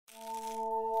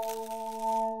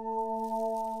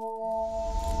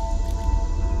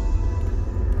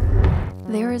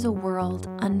There is a world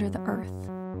under the earth,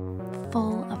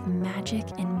 full of magic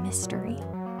and mystery.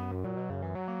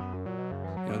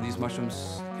 You know, these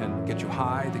mushrooms can get you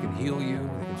high, they can heal you,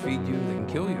 they can feed you, they can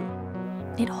kill you.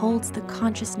 It holds the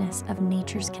consciousness of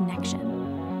nature's connection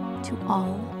to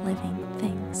all living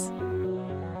things.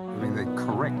 I mean, they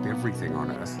correct everything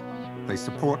on Earth. They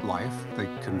support life, they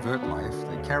convert life,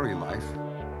 they carry life.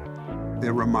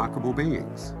 They're remarkable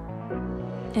beings.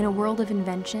 In a world of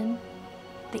invention,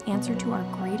 the answer to our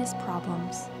greatest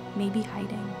problems may be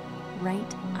hiding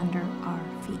right under our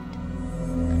feet.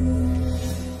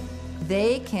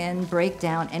 They can break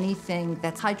down anything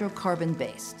that's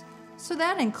hydrocarbon-based. So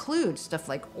that includes stuff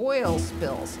like oil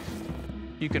spills.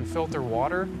 You can filter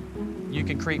water. You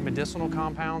can create medicinal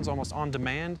compounds almost on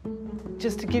demand.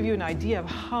 Just to give you an idea of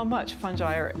how much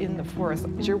fungi are in the forest,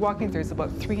 as you're walking through, it's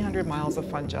about 300 miles of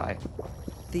fungi.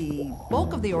 The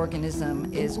bulk of the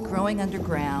organism is growing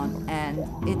underground, and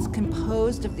it's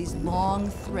composed of these long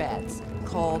threads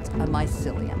called a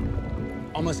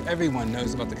mycelium. Almost everyone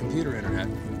knows about the computer internet.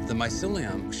 The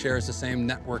mycelium shares the same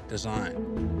network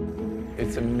design.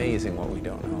 It's amazing what we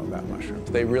don't know about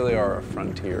mushrooms. They really are a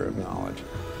frontier of knowledge.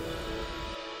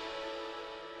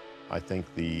 I think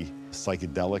the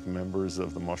psychedelic members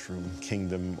of the mushroom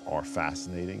kingdom are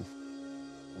fascinating.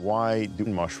 Why do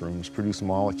mushrooms produce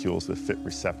molecules that fit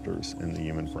receptors in the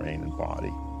human brain and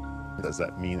body? Does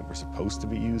that mean that we're supposed to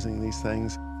be using these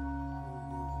things?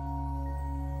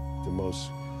 The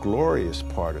most glorious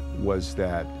part was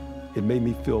that it made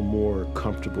me feel more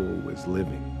comfortable with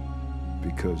living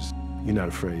because you're not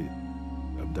afraid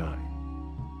of dying.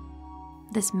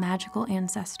 This magical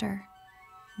ancestor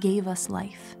gave us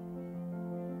life,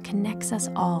 connects us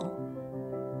all,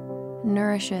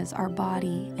 nourishes our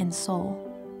body and soul.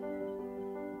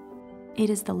 It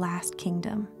is the last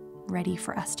kingdom ready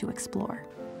for us to explore.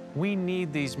 We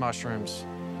need these mushrooms.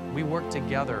 We work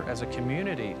together as a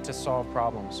community to solve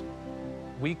problems.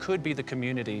 We could be the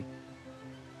community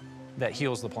that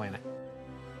heals the planet.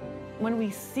 When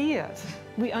we see it,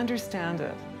 we understand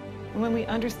it. And when we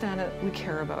understand it, we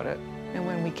care about it. And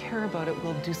when we care about it,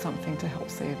 we'll do something to help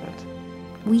save it.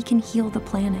 We can heal the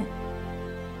planet.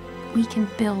 We can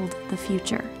build the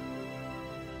future.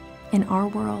 And our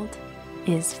world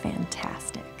is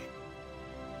fantastic.